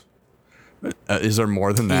 Griff? Is there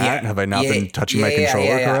more than that? Have I not been touching my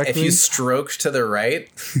controller correctly? If you stroke to the right,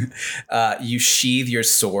 you sheathe your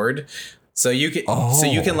sword. So you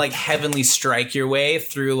can like heavenly strike your way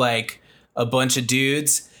through like a bunch of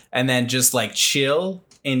dudes and then just like chill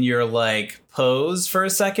in your like pose for a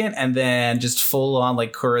second and then just full on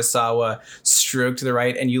like Kurosawa stroke to the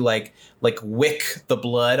right and you like wick the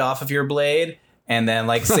blood off of your blade and then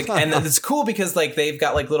like and then it's cool because like they've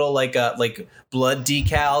got like little like blood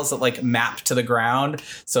decals that like map to the ground,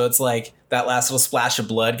 so it's like that last little splash of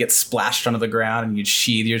blood gets splashed onto the ground and you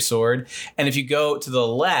sheathe your sword. And if you go to the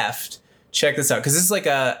left, check this out, because this is like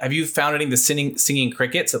have you found any of the singing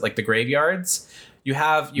crickets at like the graveyards? You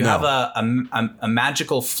have a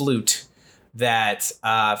magical flute that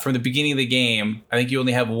from the beginning of the game, I think you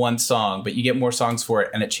only have one song, but you get more songs for it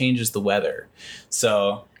and it changes the weather.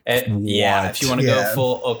 So yeah, if you want to go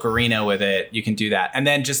full ocarina with it, you can do that. And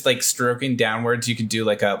then just like stroking downwards, you can do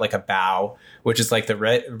like a bow, which is like the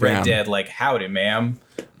Red Dead, like howdy, ma'am,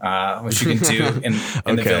 which you can do in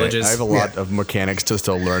the villages. I have a lot of mechanics to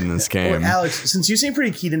still learn in this game. Well, Alex, since you seem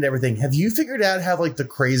pretty keyed into everything, have you figured out how like the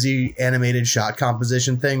crazy animated shot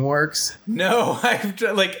composition thing works? No, I've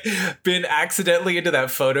like been accidentally into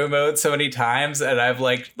that photo mode so many times, and I've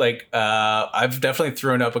I've definitely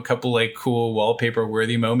thrown up a couple like cool wallpaper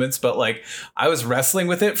worthy moments, but like I was wrestling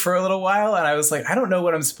with it for a little while, and I was like, I don't know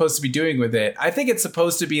what I'm supposed to be doing with it. I think it's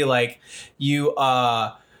supposed to be like you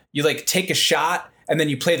like take a shot and then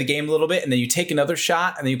you play the game a little bit and then you take another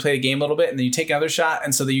shot and then you play the game a little bit and then you take another shot,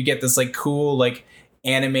 and so that you get this like cool like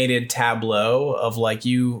animated tableau of like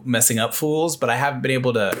you messing up fools, but I haven't been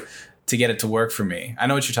able to get it to work for me. I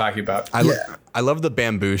know what you're talking about. I love the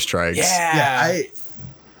bamboo strikes. It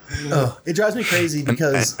drives me crazy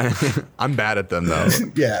because I'm bad at them though.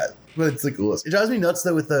 Yeah. But it's the coolest. It drives me nuts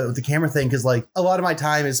though with the camera thing, because like a lot of my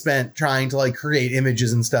time is spent trying to like create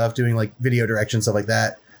images and stuff, doing like video direction, stuff like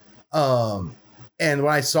that. And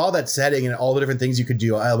when I saw that setting and all the different things you could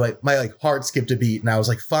do, my like heart skipped a beat, and I was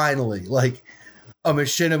like, finally, like a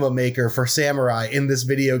machinima maker for samurai in this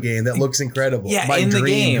video game that looks incredible. Yeah, my in dream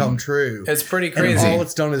the game come true. It's pretty crazy. And all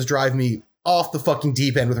it's done is drive me off the fucking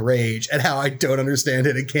deep end with rage and how I don't understand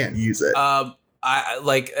it and can't use it.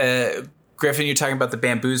 Griffin, you're talking about the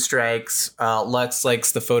bamboo strikes. Lux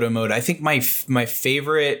likes the photo mode. I think my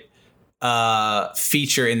favorite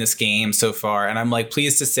feature in this game so far, and I'm like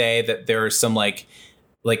pleased to say that there are some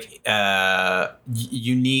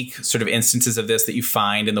unique sort of instances of this that you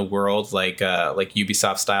find in the world, like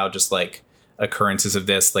Ubisoft style, just like occurrences of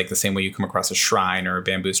this, like the same way you come across a shrine or a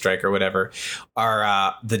bamboo strike or whatever,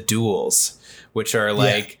 are the duels, which are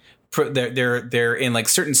like. Yeah. They're in like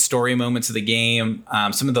certain story moments of the game.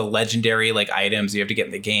 Some of the legendary like items you have to get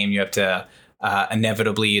in the game, you have to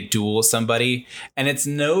inevitably duel somebody, and it's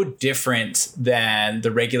no different than the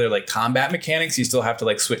regular like combat mechanics. You still have to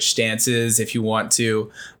like switch stances if you want to,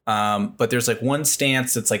 but there's like one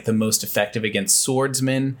stance that's like the most effective against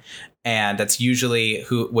swordsmen, and that's usually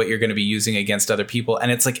what you're going to be using against other people. And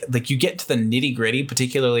it's like you get to the nitty gritty,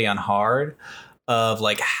 particularly on hard, of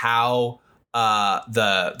like how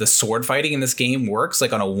the sword fighting in this game works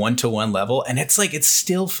like on a 1-to-1 level, and it's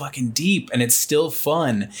still fucking deep and it's still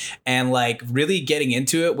fun, and like really getting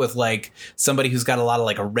into it with like somebody who's got a lot of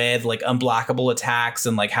like red like unblockable attacks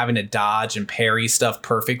and like having to dodge and parry stuff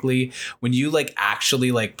perfectly. When you like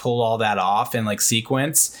actually like pull all that off in like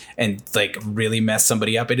sequence and like really mess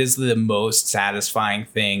somebody up, it is the most satisfying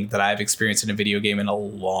thing that I've experienced in a video game in a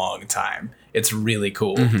long time. It's really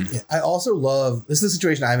cool. Mm-hmm. Yeah, I also love, this is the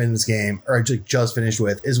situation I'm in this game, or I just finished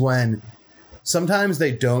with, is when sometimes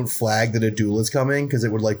they don't flag that a duel is coming because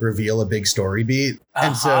it would like reveal a big story beat.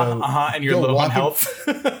 And so and you're low on health.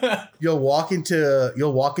 You'll walk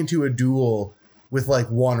into a duel with like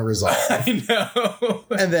one resolve. I know.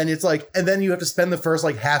 And then it's like, and then you have to spend the first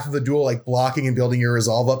like half of the duel like blocking and building your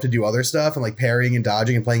resolve up to do other stuff and like parrying and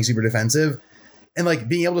dodging and playing super defensive. And like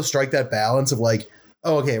being able to strike that balance of like,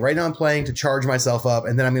 oh, okay, right now I'm playing to charge myself up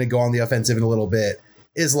and then I'm going to go on the offensive in a little bit,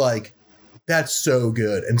 is like, that's so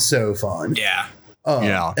good and so fun. Yeah.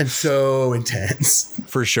 And so intense.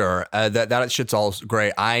 For sure. That shit's all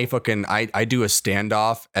great. I do a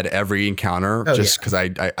standoff at every encounter because I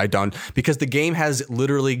don't, because the game has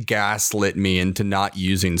literally gaslit me into not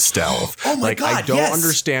using stealth. Oh my God, I don't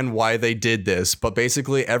understand why they did this, but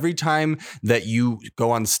basically every time that you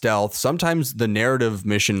go on stealth, sometimes the narrative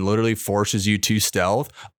mission literally forces you to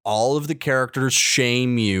stealth. all of the characters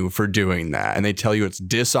shame you for doing that, and they tell you it's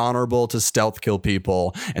dishonorable to stealth kill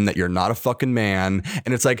people and that you're not a fucking man.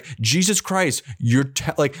 And it's like, Jesus Christ, you're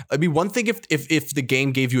like, I mean, one thing if the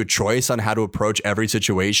game gave you a choice on how to approach every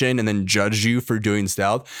situation and then judged you for doing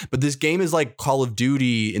stealth, but this game is like Call of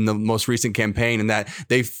Duty in the most recent campaign, in that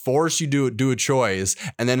they force you to do a choice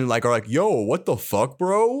and then like are like, yo, what the fuck,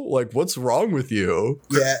 bro? Like, what's wrong with you?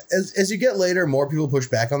 Yeah, as you get later, more people push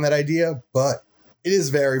back on that idea, but it is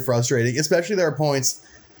very frustrating, especially there are points,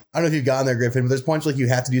 I don't know if you've gotten there, Griffin, but there's points like you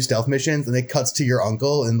have to do stealth missions and it cuts to your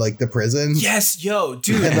uncle in like the prison. Yes, yo,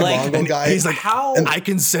 dude. And the like, Mongol guy, he's like, how? I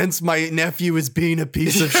can sense my nephew is being a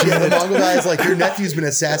piece of shit. yeah, the Mongol guy is like, your nephew's been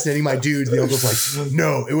assassinating my dudes. And the uncle's like,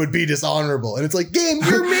 no, it would be dishonorable. And it's like, game,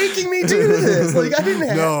 you're making me do this. Like, I didn't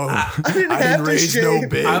have to raise shame. no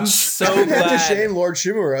bitch. I'm so I didn't have to glad. shame Lord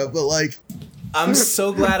Shimura, but like, I'm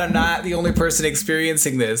so glad I'm not the only person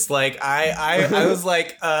experiencing this. Like I was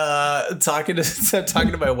like talking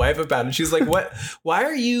to my wife about it. And she's like, "What? Why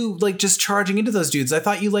are you like just charging into those dudes? I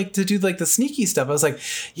thought you like to do like the sneaky stuff." I was like,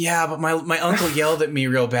 "Yeah, but my uncle yelled at me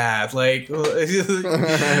real bad." Like,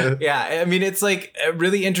 yeah. I mean, it's like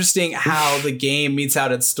really interesting how the game meets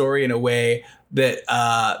out its story in a way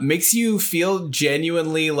that makes you feel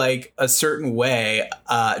genuinely like a certain way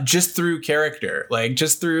just through character, like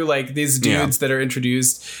just through like these dudes that are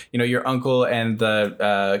introduced, you know, your uncle and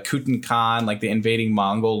the Kutan Khan, like the invading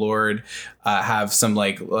Mongol lord, have some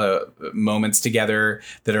like moments together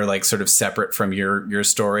that are like sort of separate from your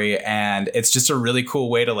story. And it's just a really cool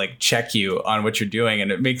way to like check you on what you're doing. And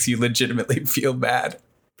it makes you legitimately feel bad.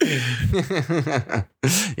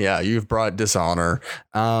 Yeah, you've brought dishonor.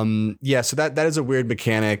 Yeah, so that is a weird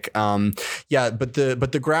mechanic. Yeah, but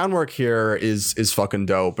the groundwork here is fucking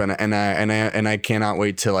dope, and I cannot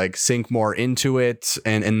wait to like sink more into it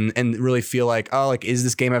and really feel like, oh, like, is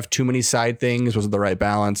this game have too many side things? Was it the right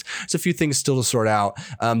balance? There's a few things still to sort out.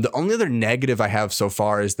 The only other negative I have so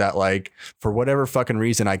far is that like, for whatever fucking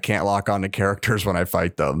reason, I can't lock on to characters when I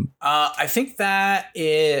fight them. I think that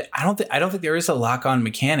I don't think there is a lock on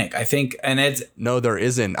mechanic. I think, and it's no, there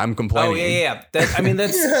isn't. I'm complaining. Oh yeah. I mean,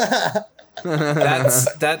 that's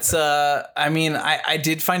I mean, I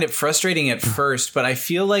did find it frustrating at first, but I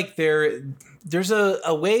feel like there's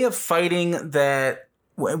a way of fighting that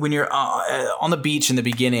when you're on the beach in the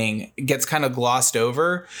beginning, it gets kind of glossed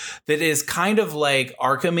over. That is kind of like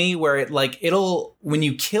Arkham-y, where it'll when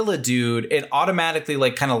you kill a dude, it automatically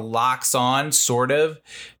like kind of locks on sort of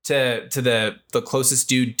to the closest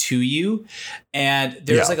dude to you, and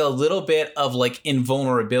there's like a little bit of like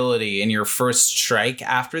invulnerability in your first strike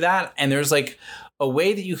after that, and there's like a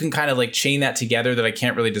way that you can kind of like chain that together that I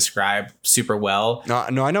can't really describe super well. No,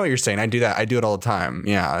 I know what you're saying. I do that. I do it all the time.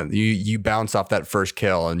 Yeah. You bounce off that first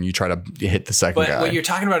kill and you try to hit the second guy. But what you're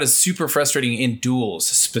talking about is super frustrating in duels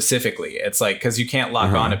specifically. It's like, because you can't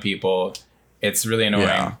lock on to people. It's really annoying.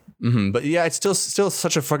 Yeah. Mm-hmm. But yeah, it's still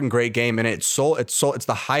such a fucking great game, and it's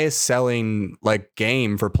the highest selling like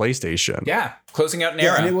game for PlayStation. Yeah, closing out an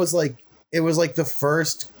era. And it was like the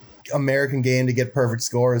first American game to get perfect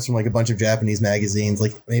scores from like a bunch of Japanese magazines,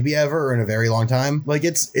 like maybe ever or in a very long time. Like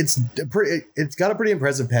it's got a pretty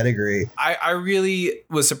impressive pedigree. I really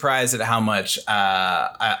was surprised at how much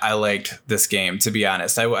I liked this game, to be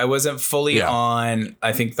honest. I wasn't fully on,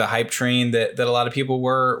 I think, the hype train that a lot of people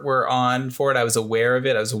were on for it. I was aware of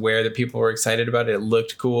it. I was aware that people were excited about it. It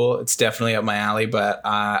looked cool. It's definitely up my alley, but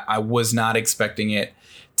I was not expecting it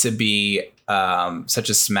to be such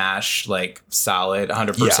a smash, like solid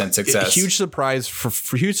 100% success. Huge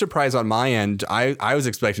surprise on my end. I was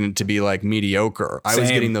expecting it to be like mediocre. I was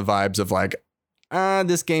getting the vibes of like,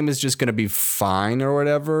 this game is just going to be fine or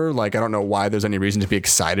whatever. Like, I don't know why there's any reason to be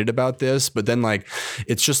excited about this, but then like,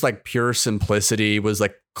 it's just like pure simplicity was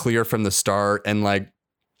like clear from the start. And like,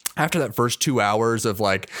 after that first 2 hours of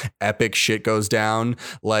like epic shit goes down,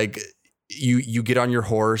 like, you get on your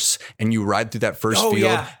horse and you ride through that first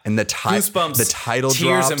field and the title tears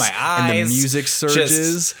drops in my eyes, and the music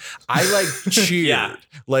surges. I like cheered.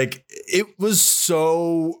 Like, it was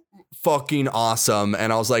so fucking awesome,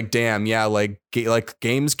 and I was like, damn, yeah, like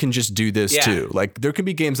games can just do this too. Like, there can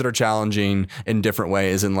be games that are challenging in different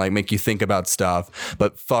ways and like make you think about stuff,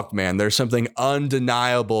 but fuck, man, there's something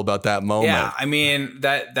undeniable about that moment. Yeah, I mean,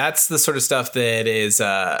 that's the sort of stuff that is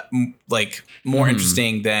like more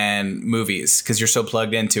interesting than movies, because you're so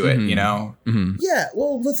plugged into it, you know? Yeah,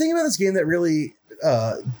 well, the thing about this game that really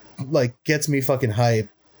like gets me fucking hype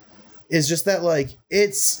is just that like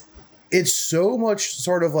it's so much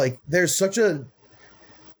sort of like there's such a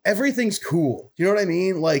everything's cool. You know what I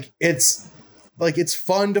mean? Like it's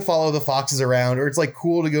fun to follow the foxes around, or it's like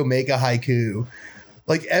cool to go make a haiku.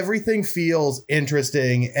 Like everything feels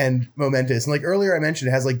interesting and momentous. And like earlier I mentioned,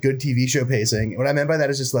 it has like good TV show pacing. What I meant by that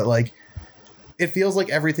is just that like it feels like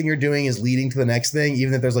everything you're doing is leading to the next thing,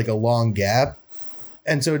 even if there's like a long gap.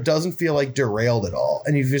 And so it doesn't feel like derailed at all.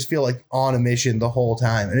 And you just feel like on a mission the whole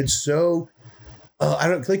time. And it's so, I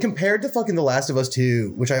don't like compared to fucking The Last of Us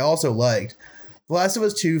 2, which I also liked. The Last of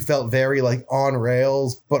Us 2 felt very like on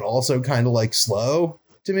rails, but also kind of like slow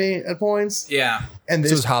to me at points. Yeah. And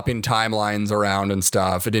this was hopping timelines around and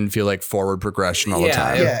stuff. It didn't feel like forward progression all the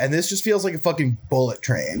time. Yeah. And this just feels like a fucking bullet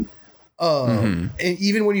train. And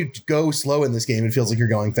even when you go slow in this game, it feels like you're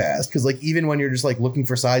going fast. Because like even when you're just like looking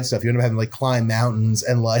for side stuff, you end up having to like climb mountains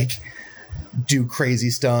and like do crazy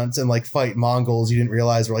stunts and like fight Mongols you didn't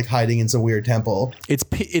realize were like hiding in some weird temple. It's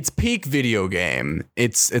peak video game.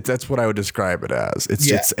 It's that's what I would describe it as.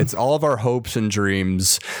 It's all of our hopes and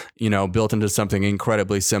dreams, you know, built into something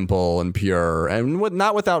incredibly simple and pure, and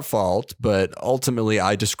not without fault. But ultimately,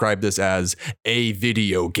 I describe this as a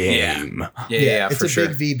video game. Yeah, it's for a sure.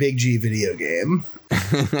 big V, big G video game.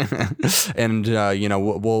 And you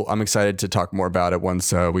know, I'm excited to talk more about it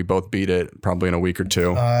once we both beat it, probably in a week or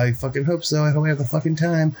two. I fucking hope so. I hope we have the fucking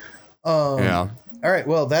time. Yeah. All right.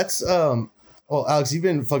 Well, that's well, Alex, you've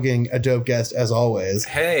been fucking a dope guest as always.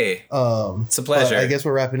 Hey, it's a pleasure. I guess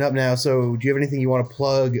we're wrapping up now. So, do you have anything you want to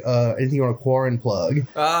plug? Anything you want to quarantine plug?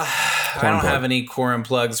 I don't have any quorum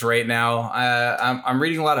plugs right now. I'm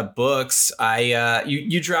reading a lot of books.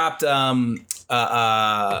 You dropped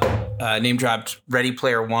name dropped Ready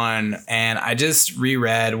Player One, and I just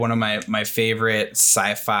reread one of my favorite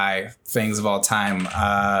sci-fi things of all time,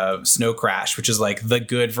 Snow Crash, which is like the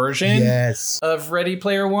good version of Ready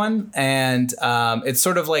Player One, and it's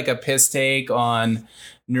sort of like a piss take on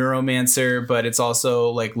Neuromancer, but it's also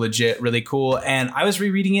like legit really cool. And I was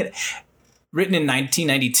rereading it. Written in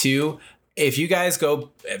 1992. If you guys go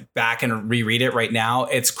back and reread it right now,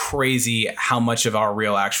 it's crazy how much of our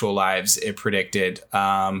real actual lives it predicted.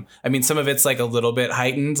 I mean, some of it's like a little bit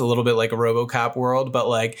heightened, a little bit like a RoboCop world, but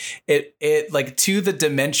like it like to the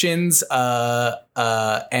dimensions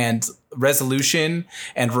and resolution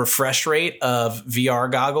and refresh rate of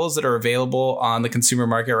VR goggles that are available on the consumer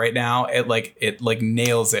market right now. It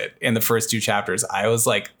nails it in the first two chapters. I was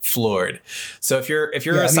like floored. So if you're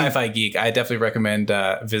a sci-fi geek, I definitely recommend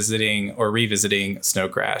visiting or revisiting Snow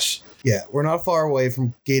Crash. Yeah, we're not far away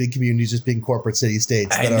from gated communities just being corporate city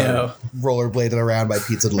states that are rollerbladed around by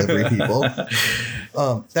pizza delivery people.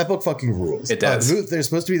 That book fucking rules. It does. There's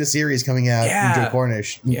supposed to be the series coming out from Joe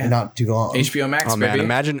Cornish not too long. HBO Max, man, baby.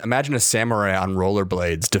 Imagine a samurai on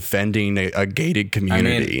rollerblades defending a gated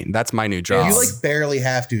community. That's my new job. You like barely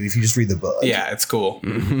have to if you just read the book. Yeah, it's cool.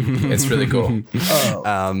 It's really cool.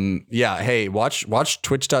 Hey, watch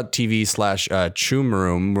twitch.tv/Choom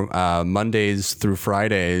Room Mondays through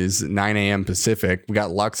Fridays, 9 a.m. Pacific. We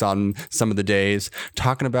got Lux on some of the days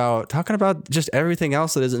talking about just everything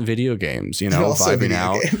else that isn't video games, you know, vibing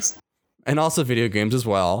out. Games. And also video games as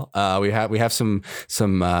well. We have some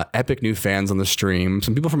epic new fans on the stream.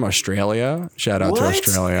 Some people from Australia. Shout out to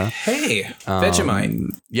Australia. Hey, Vegemite.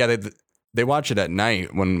 Yeah, they watch it at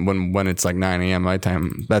night when it's like 9 a.m. my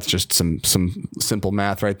time. That's just some simple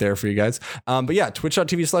math right there for you guys. But yeah,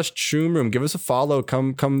 twitch.tv/Choom Room. Give us a follow.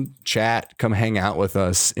 Come chat. Come hang out with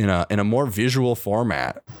us in a more visual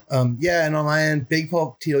format. And on my end, Big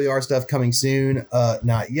Pulp TLR stuff coming soon.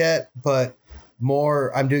 Not yet, but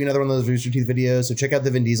more. I'm doing another one of those Rooster Teeth videos. So check out the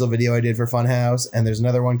Vin Diesel video I did for Funhouse. And there's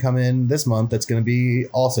another one coming this month that's going to be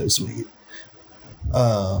also sweet.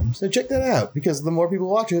 So check that out, because the more people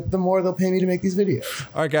watch it, the more they'll pay me to make these videos.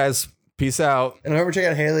 All right, guys. Peace out. And remember, check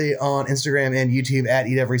out Haley on Instagram and YouTube at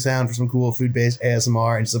Eat Every Sound for some cool food-based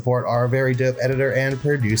ASMR and support our very dope editor and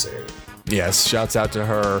producer. Yes, shouts out to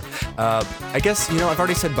her. I guess, I've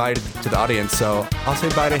already said bye to the audience, so I'll say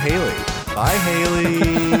bye to Haley. Bye,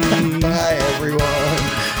 Haley. Bye, everyone.